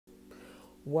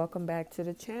Welcome back to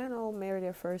the channel, Married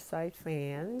at First Sight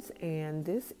fans, and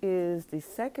this is the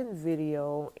second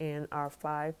video in our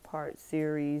 5-part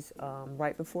series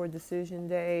right before Decision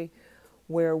Day,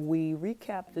 where we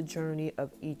recap the journey of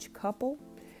each couple.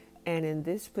 And in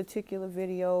this particular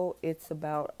video, it's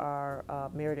about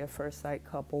our Married at First Sight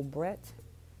couple, Brett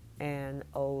and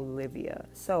Olivia.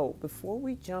 So before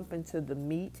we jump into the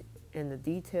meat and the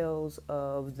details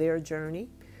of their journey,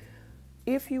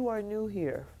 if you are new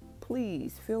here,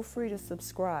 please feel free to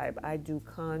subscribe. I do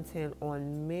content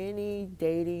on many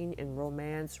dating and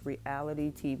romance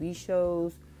reality TV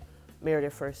shows: Married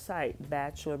at First Sight,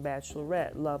 Bachelor,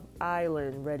 Bachelorette, Love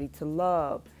Island, Ready to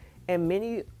Love, and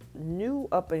many new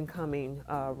up-and-coming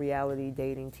reality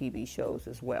dating TV shows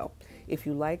as well. If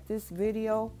you like this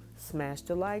video, smash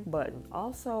the like button.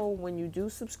 Also, when you do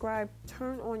subscribe,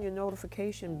 turn on your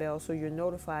notification bell so you're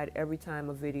notified every time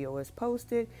a video is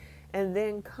posted. And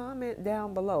then comment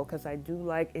down below, because I do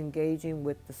like engaging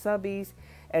with the subbies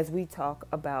as we talk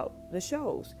about the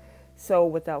shows. So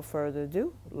without further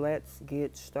ado, let's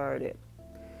get started.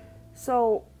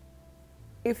 So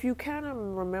if you kind of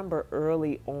remember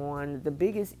early on, the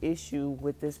biggest issue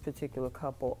with this particular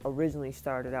couple originally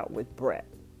started out with Brett.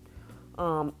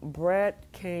 Brett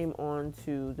came on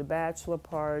to the bachelor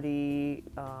party,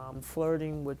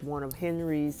 flirting with one of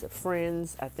Henry's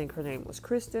friends. I think her name was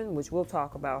Kristen, which we'll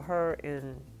talk about her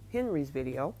in Henry's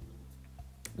video.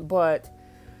 But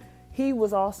he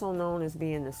was also known as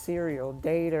being a serial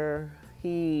dater.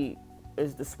 He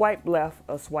is the swipe left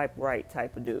or swipe right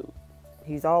type of dude.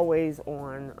 He's always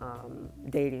on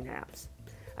dating apps.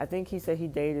 I think he said he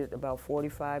dated about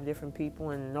 45 different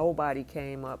people and nobody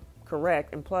came up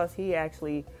correct. And plus, he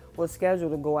actually was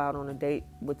scheduled to go out on a date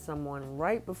with someone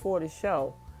right before the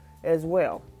show as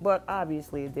well. But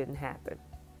obviously it didn't happen.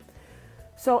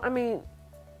 So, I mean,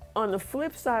 on the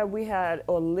flip side, we had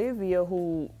Olivia,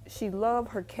 who she loved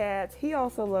her cats. He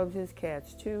also loved his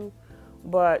cats too.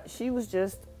 But she was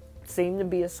just seemed to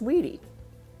be a sweetie.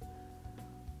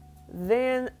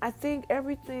 Then I think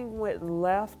everything went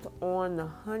left on the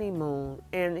honeymoon.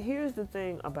 And here's the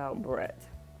thing about Brett.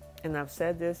 And I've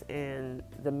said this in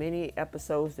the many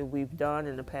episodes that we've done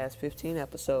in the past 15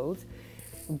 episodes.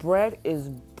 Brett is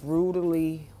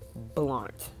brutally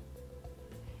blunt.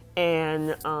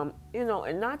 And,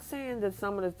 and not saying that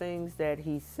some of the things that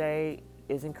he say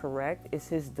isn't correct, it's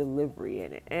his delivery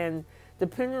in it. And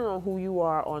depending on who you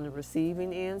are on the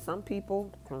receiving end, some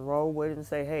people can roll with it and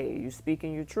say, hey, you're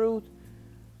speaking your truth.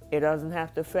 It doesn't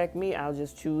have to affect me. I'll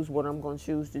just choose what I'm going to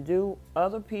choose to do.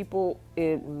 Other people,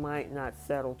 it might not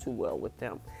settle too well with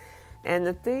them. And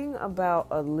the thing about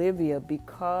Olivia,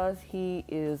 because he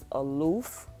is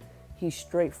aloof, he's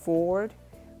straightforward,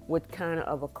 with kind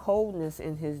of a coldness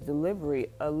in his delivery,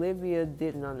 Olivia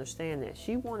didn't understand that.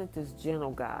 She wanted this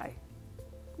gentle guy.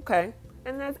 Okay,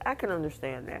 and I can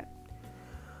understand that.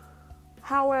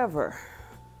 However,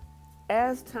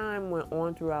 as time went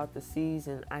on throughout the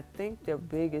season, I think their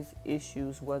biggest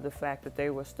issues were the fact that they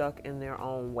were stuck in their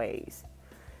own ways.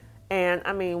 And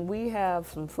I mean, we have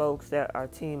some folks that are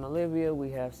Team Olivia,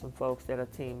 we have some folks that are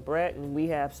Team Brett, and we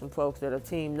have some folks that are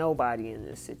Team Nobody in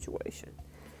this situation.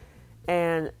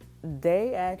 And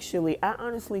they actually, I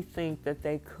honestly think that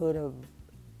they could have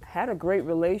had a great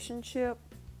relationship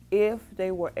if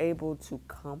they were able to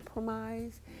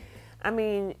compromise. I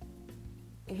mean,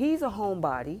 he's a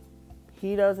homebody.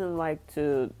 He doesn't like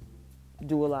to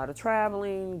do a lot of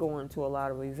traveling, going to a lot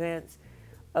of events.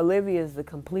 Olivia is the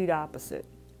complete opposite.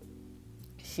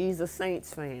 She's a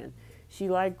Saints fan. She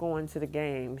liked going to the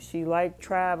games. She liked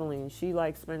traveling. She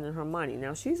liked spending her money.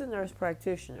 Now, she's a nurse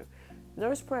practitioner.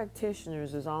 Nurse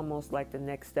practitioners is almost like the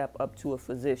next step up to a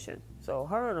physician. So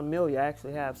her and Amelia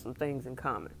actually have some things in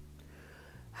common.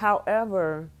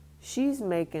 However, she's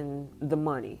making the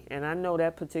money, and I know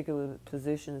that particular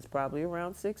position is probably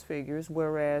around 6 figures,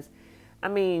 whereas, I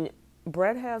mean,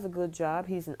 Brett has a good job.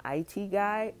 He's an IT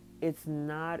guy. It's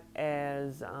not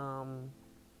as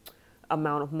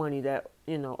amount of money that,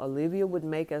 Olivia would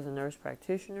make as a nurse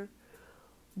practitioner.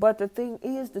 But the thing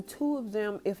is, the two of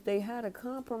them, if they had a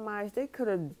compromise, they could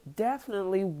have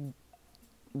definitely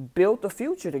built a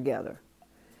future together.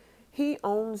 He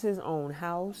owns his own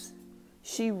house.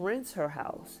 She rents her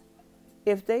house.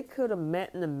 If they could have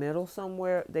met in the middle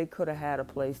somewhere, they could have had a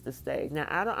place to stay. Now,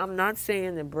 I'm not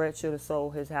saying that Brett should have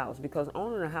sold his house, because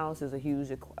owning a house is a huge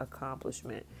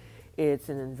accomplishment. It's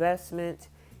an investment.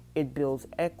 It builds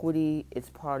equity. It's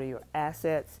part of your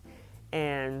assets.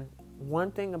 And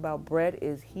one thing about Brett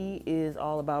is he is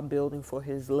all about building for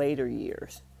his later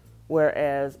years.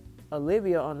 Whereas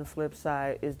Olivia, on the flip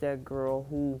side, is that girl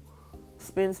who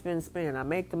spend. I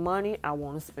make the money, I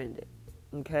want to spend it.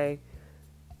 Okay?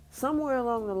 Somewhere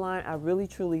along the line, I really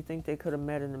truly think they could have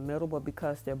met in the middle, but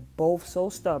because they're both so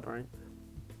stubborn,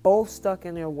 both stuck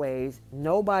in their ways,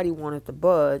 nobody wanted to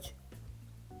budge,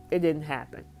 it didn't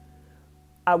happen.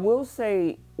 I will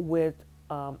say with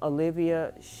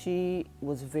Olivia, she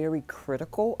was very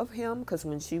critical of him because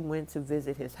when she went to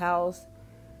visit his house,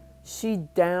 she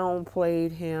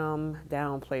downplayed him,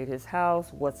 downplayed his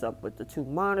house. What's up with the 2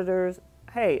 monitors?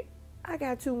 Hey, I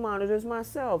got 2 monitors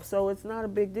myself, so it's not a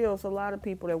big deal. It's a lot of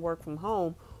people that work from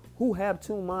home who have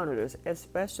 2 monitors,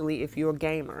 especially if you're a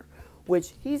gamer,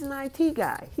 which he's an IT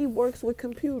guy. He works with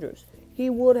computers. He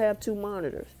would have 2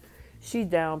 monitors. She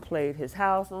downplayed his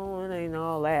house. Oh, it ain't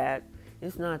all that.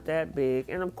 It's not that big.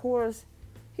 And of course,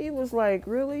 he was like,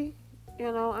 really?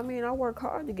 I work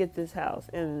hard to get this house,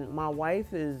 and my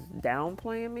wife is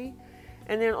downplaying me.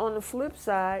 And then on the flip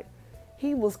side,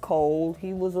 he was cold,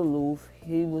 he was aloof,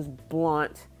 he was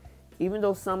blunt. Even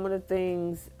though some of the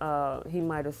things he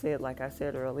might have said, like I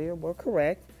said earlier, were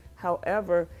correct.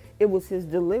 However, it was his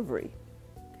delivery.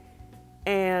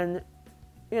 And,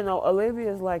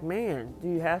 Olivia's like, man, do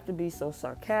you have to be so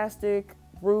sarcastic,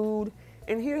 rude?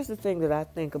 And here's the thing that I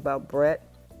think about Brett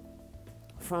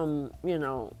from,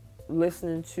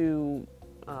 listening to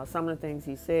some of the things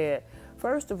he said.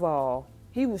 First of all,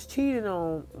 he was cheated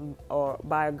on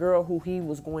by a girl who he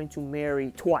was going to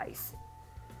marry twice.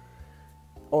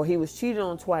 Or he was cheated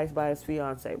on twice by his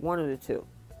fiance, one of the two.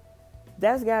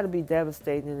 That's got to be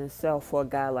devastating in itself for a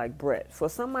guy like Brett. For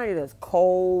somebody that's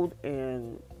cold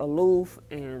and aloof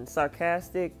and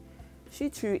sarcastic, she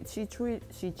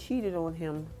cheated on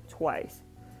him twice.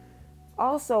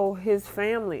 Also, his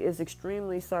family is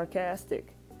extremely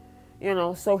sarcastic.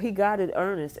 So he got it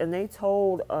earnest, and they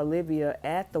told Olivia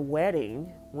at the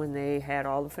wedding when they had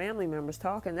all the family members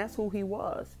talking, that's who he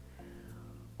was.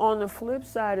 On the flip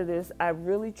side of this, I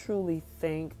really truly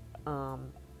think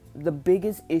the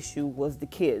biggest issue was the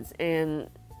kids. And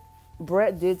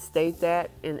Brett did state that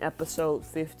in episode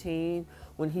 15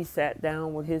 when he sat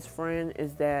down with his friend,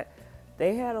 is that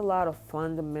they had a lot of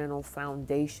fundamental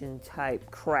foundation type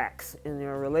cracks in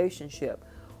their relationship.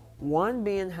 One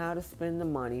being how to spend the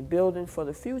money, building for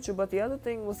the future, but the other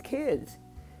thing was kids.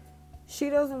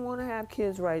 She doesn't want to have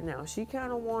kids right now. She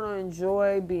kind of want to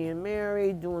enjoy being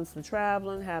married, doing some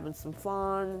traveling, having some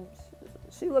fun.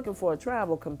 She's looking for a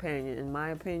travel companion, in my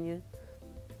opinion.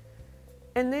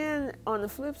 And then on the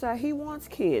flip side, he wants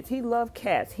kids. He loves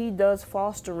cats. He does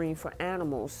fostering for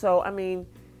animals. So,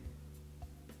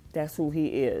 that's who he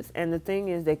is. And the thing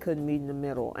is, they couldn't meet in the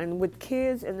middle. And with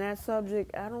kids and that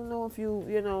subject, I don't know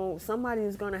if somebody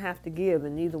is going to have to give,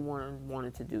 and neither one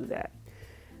wanted to do that.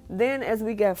 Then as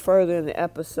we got further in the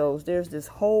episodes, there's this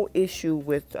whole issue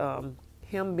with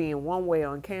him being one way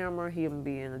on camera, him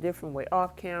being a different way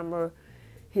off camera,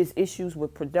 his issues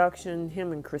with production.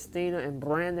 Him and Christina and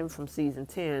Brandon from season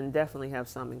 10 definitely have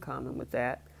some in common with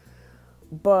that.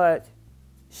 But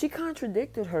she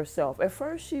contradicted herself. At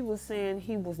first, she was saying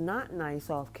he was not nice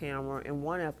off camera in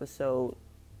one episode,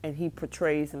 and he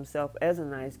portrays himself as a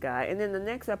nice guy. And then the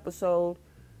next episode,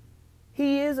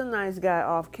 he is a nice guy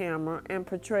off camera and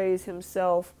portrays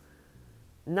himself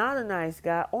not a nice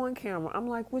guy on camera. I'm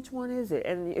like, which one is it?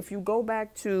 And if you go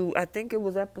back to, I think it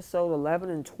was episode 11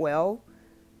 and 12,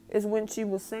 is when she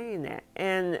was saying that.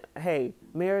 And hey,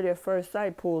 Married at First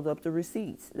Sight pulled up the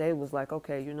receipts. They was like,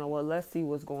 okay, you know what, let's see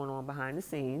what's going on behind the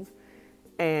scenes.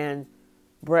 And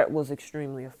Brett was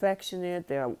extremely affectionate.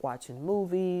 They're watching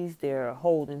movies. They're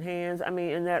holding hands.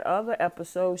 In that other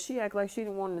episode, she acted like she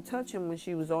didn't want to touch him when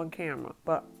she was on camera.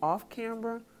 But off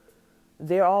camera,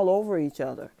 they're all over each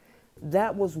other.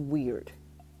 That was weird.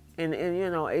 And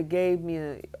it gave me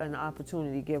an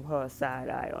opportunity to give her a side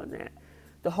eye on that.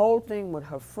 The whole thing with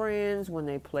her friends when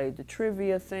they played the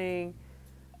trivia thing,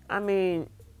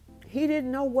 he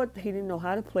didn't know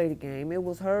how to play the game. It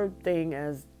was her thing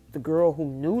as the girl who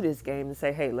knew this game to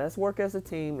say, hey, let's work as a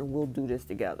team and we'll do this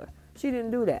together. She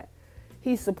didn't do that.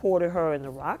 He supported her in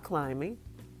the rock climbing.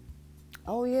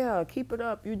 Oh yeah, keep it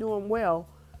up, you're doing well.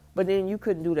 But then you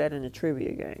couldn't do that in the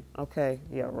trivia game. Okay,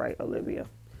 yeah, right, Olivia.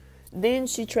 Then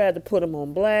she tried to put him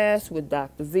on blast with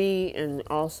Dr. V and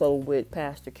also with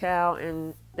Pastor Cal,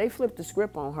 and they flipped the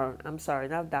script on her. I'm sorry,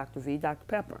 not Dr. V, Dr.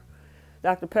 Pepper.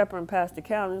 Dr. Pepper and Pastor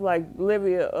Cal is like,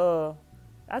 Olivia,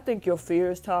 I think your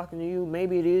fear is talking to you.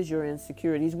 Maybe it is your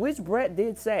insecurities, which Brett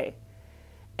did say.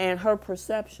 And her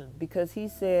perception, because he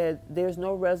said there's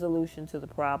no resolution to the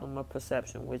problem of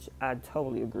perception, which I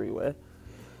totally agree with.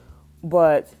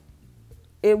 But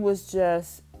it was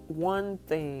just one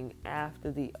thing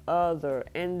after the other.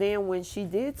 And then when she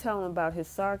did tell him about his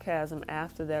sarcasm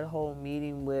after that whole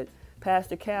meeting with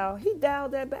Pastor Cal, he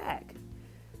dialed that back.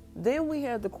 Then we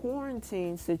had the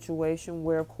quarantine situation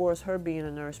where, of course, her being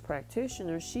a nurse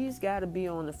practitioner, she's got to be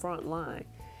on the front line.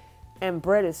 And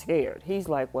Brett is scared. He's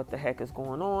like, what the heck is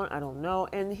going on? I don't know.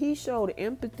 And he showed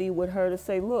empathy with her to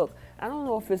say, look, I don't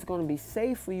know if it's going to be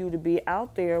safe for you to be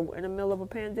out there in the middle of a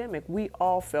pandemic. We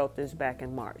all felt this back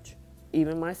in March,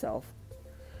 even myself.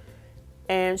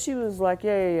 And she was like,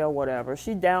 yeah, whatever.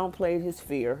 She downplayed his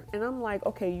fear. And I'm like,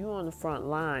 okay, you on the front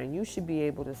line. You should be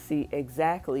able to see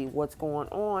exactly what's going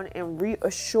on and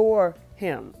reassure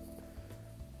him.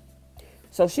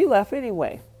 So she left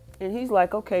anyway. And he's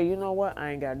like, okay, you know what?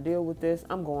 I ain't got to deal with this.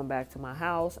 I'm going back to my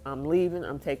house. I'm leaving.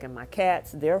 I'm taking my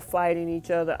cats. They're fighting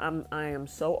each other. I am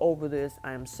so over this.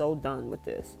 I am so done with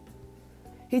this.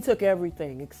 He took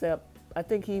everything except, I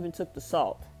think he even took the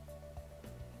salt.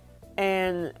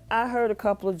 And I heard a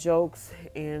couple of jokes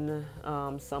in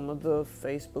some of the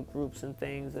Facebook groups and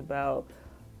things about,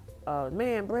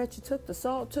 man, Brett, you took the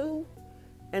salt too?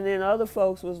 And then other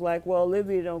folks was like, well,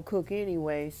 Olivia don't cook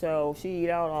anyway, so she eat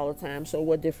out all the time, so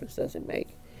what difference does it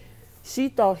make? She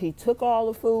thought he took all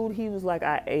the food. He was like,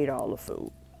 I ate all the food.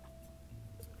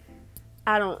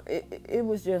 It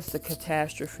was just a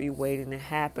catastrophe waiting to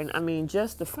happen. I mean,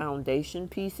 just the foundation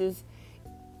pieces.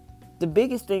 The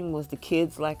biggest thing was the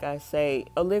kids, like I say.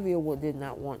 Olivia did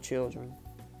not want children.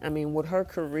 I mean, with her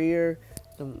career,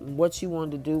 what she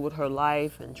wanted to do with her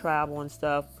life and travel and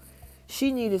stuff,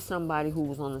 she needed somebody who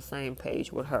was on the same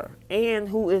page with her and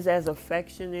who is as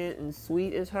affectionate and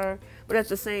sweet as her. But at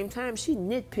the same time, she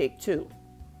nitpicked too.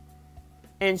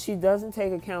 And she doesn't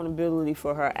take accountability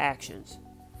for her actions.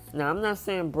 Now, I'm not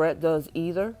saying Brett does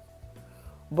either.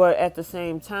 But at the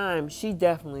same time, she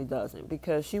definitely doesn't,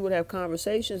 because she would have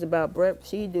conversations about Brett.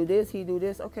 She do this, he do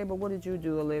this. Okay, but what did you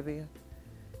do, Olivia?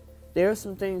 There are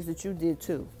some things that you did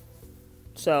too.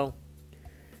 So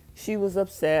she was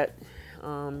upset.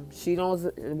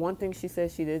 One thing she said,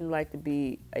 she didn't like to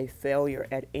be a failure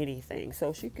at anything.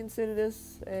 So she considered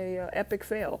this a epic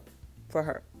fail for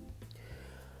her.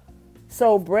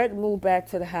 So Brett moved back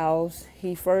to the house.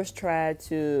 He first tried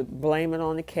to blame it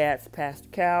on the cats. Pastor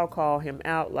Cal called him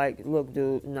out like, look,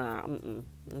 dude, nah. And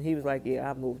he was like,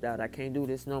 yeah, I moved out. I can't do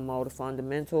this no more. The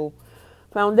fundamental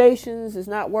foundations is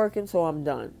not working, so I'm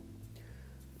done.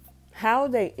 How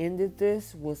they ended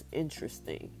this was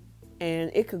interesting.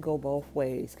 And it could go both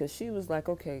ways, because she was like,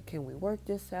 okay, can we work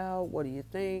this out? What do you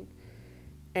think?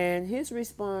 And his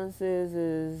response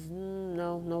is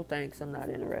no thanks. I'm not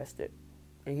interested.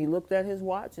 And he looked at his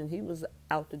watch and he was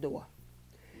out the door.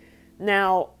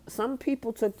 Now, some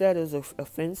people took that as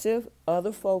offensive.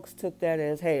 Other folks took that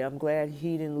as, hey, I'm glad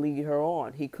he didn't lead her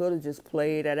on. He could have just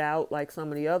played it out like some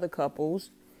of the other couples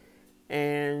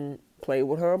and played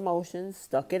with her emotions,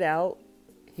 stuck it out.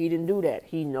 He didn't do that.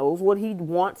 He knows what he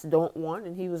wants, don't want,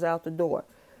 and he was out the door.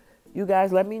 You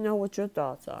guys, let me know what your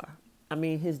thoughts are. I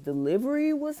mean, his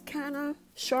delivery was kind of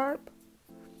sharp.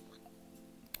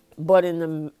 But in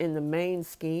the main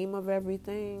scheme of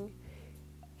everything,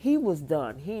 he was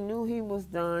done. He knew he was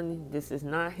done. This is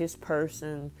not his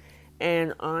person.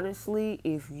 And honestly,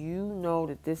 if you know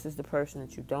that this is the person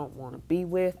that you don't want to be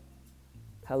with,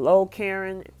 hello,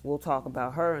 Karen. We'll talk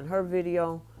about her in her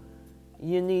video.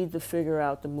 You need to figure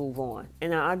out to move on.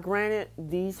 And now, granted,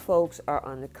 these folks are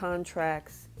under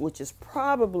contracts, which is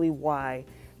probably why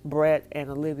Brett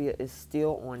and Olivia is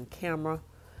still on camera.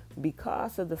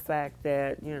 Because of the fact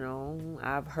that, you know,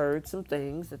 I've heard some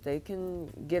things that they can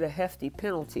get a hefty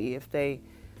penalty if they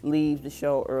leave the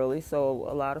show early. So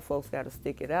a lot of folks got to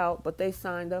stick it out, but they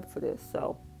signed up for this.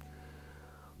 So,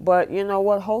 but you know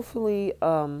what? Hopefully,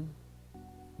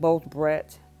 both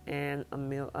Brett and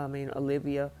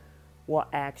Olivia will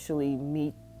actually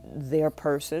meet their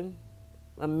person.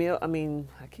 I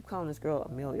keep calling this girl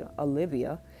Amelia.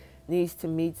 Olivia needs to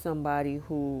meet somebody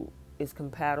who is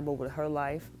compatible with her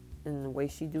life and the way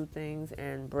she do things,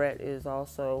 and Brett is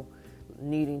also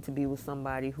needing to be with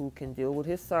somebody who can deal with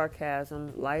his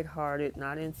sarcasm, lighthearted,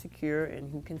 not insecure,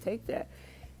 and who can take that.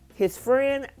 His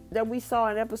friend that we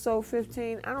saw in episode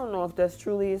 15, I don't know if that's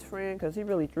truly his friend, because he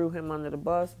really threw him under the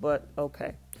bus, but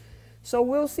okay. So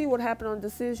we'll see what happened on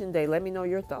decision day. Let me know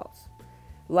your thoughts.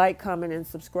 Like, comment, and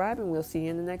subscribe, and we'll see you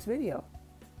in the next video.